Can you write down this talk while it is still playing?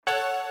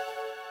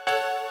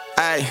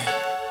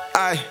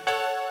Ay.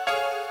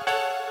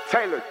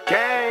 Taylor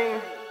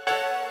Gang.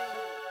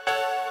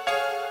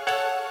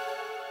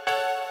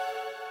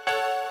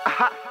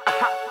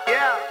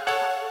 Yeah.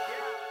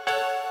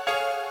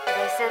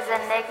 This is a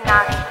Nick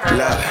Knox.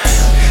 Look,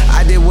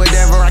 I did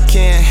whatever I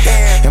can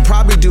and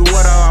probably do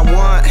what all I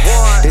want.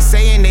 They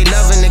saying they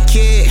loving the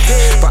kid,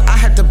 but I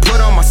had to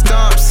put on my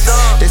stumps.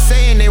 They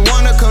saying they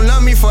wanna come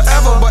love me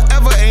forever, but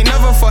ever ain't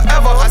never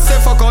forever. I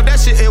said fuck all that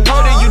shit, it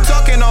what are you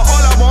talking on?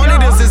 All I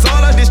wanted is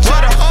all of this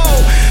cheddar.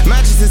 Oh,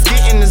 matches is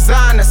getting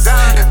designers.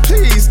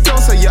 Please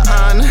don't say your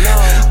honor.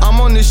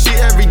 I'm on this shit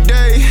every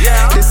day.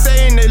 They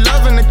saying they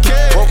loving the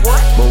kid,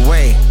 but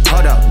wait,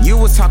 hold up. You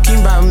was talking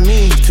about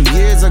me 2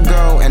 years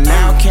ago, and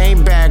now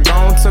came back,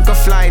 gone, took a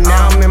flight.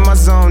 Now I'm in my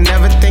zone,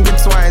 never thinking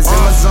twice. In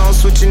my zone,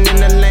 switching in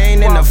the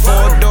lane, in the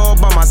 4-door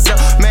by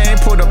myself. Man,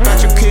 pulled up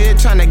at your kid,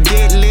 tryna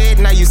get lit.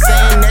 Now you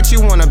saying that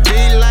you wanna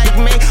be like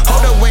me?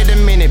 Hold up, wait a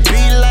minute,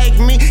 be like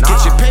me.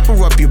 Get your paper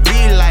up, you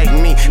be like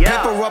me.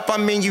 Paper up, I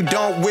mean you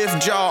don't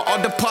withdraw.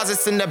 All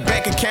deposits in the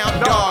bank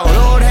account, dog.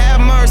 Lord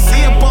have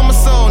mercy upon my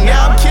soul.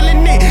 Now I'm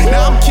killing it,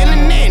 now I'm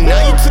killing it.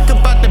 Now you took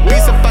about the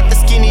beast, about the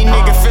skinny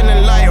nigga,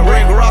 feeling like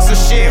Rick Ross and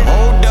shit.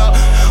 Hold up,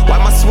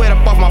 wipe my sweat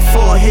up off my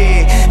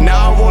forehead.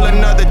 Now I roll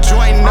another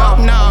joint up.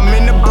 Now I'm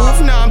in the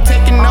booth, now I'm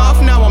taking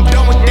off. Now I'm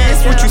done with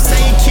this. What you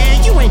saying,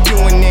 kid? You ain't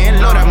doing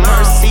it. Lord have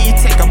mercy,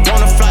 take up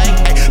on a flight.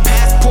 Ay,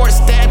 passport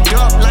stabbed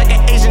up like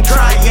an Asian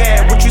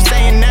triad. What you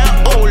saying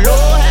now? Oh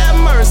Lord have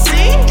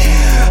mercy.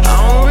 I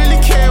don't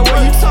really care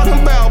what you talking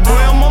about, boy.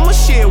 I'm on my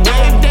shit,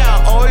 waved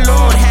out. Oh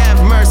Lord have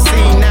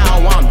mercy.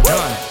 Now I'm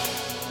done.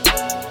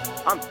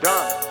 I'm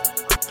done.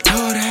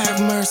 Lord have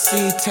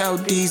mercy, tell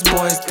these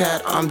boys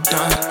that I'm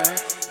done.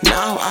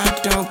 Now I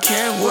don't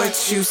care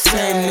what you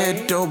say,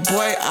 little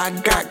boy, I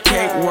got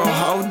cake. Well,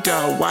 hold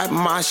up, wipe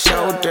my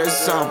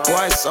shoulders up,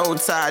 boy, so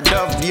tired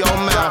of your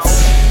mouth.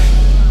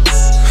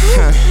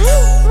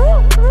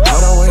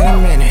 Hold on, wait a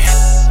minute.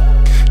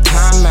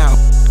 Time out,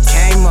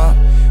 came up,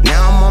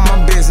 now I'm on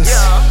my business.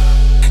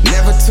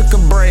 Never took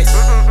a break,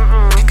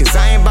 cause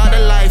I ain't about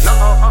the life.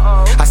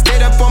 I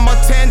stayed up on my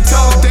 10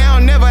 toes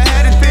down, never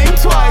had to think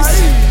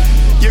twice.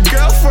 Your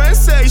girlfriend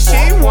say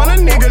she want a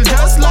nigga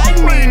just like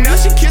me. Now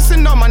she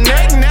kissing on my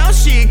neck, now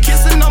she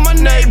kissing on my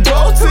neck.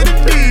 Both to the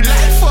D,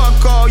 like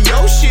fuck all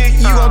your shit.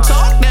 You gon'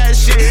 talk that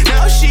shit.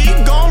 Now she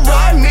gon'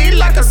 ride me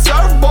like a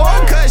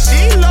surfboard, cause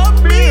she love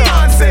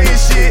Beyonce and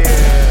shit.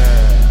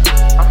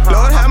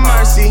 Lord have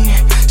mercy.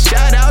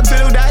 Shout out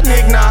to that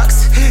Nick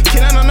Knox.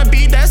 Killing on the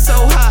beat, that's so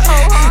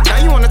hot.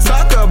 Now you wanna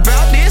talk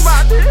about this?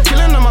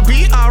 Killing on my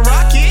beat, I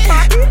rock it.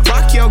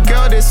 Rock your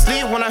girl to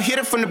sleep when I hit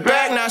her from the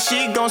back. Now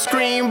she gon'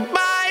 scream.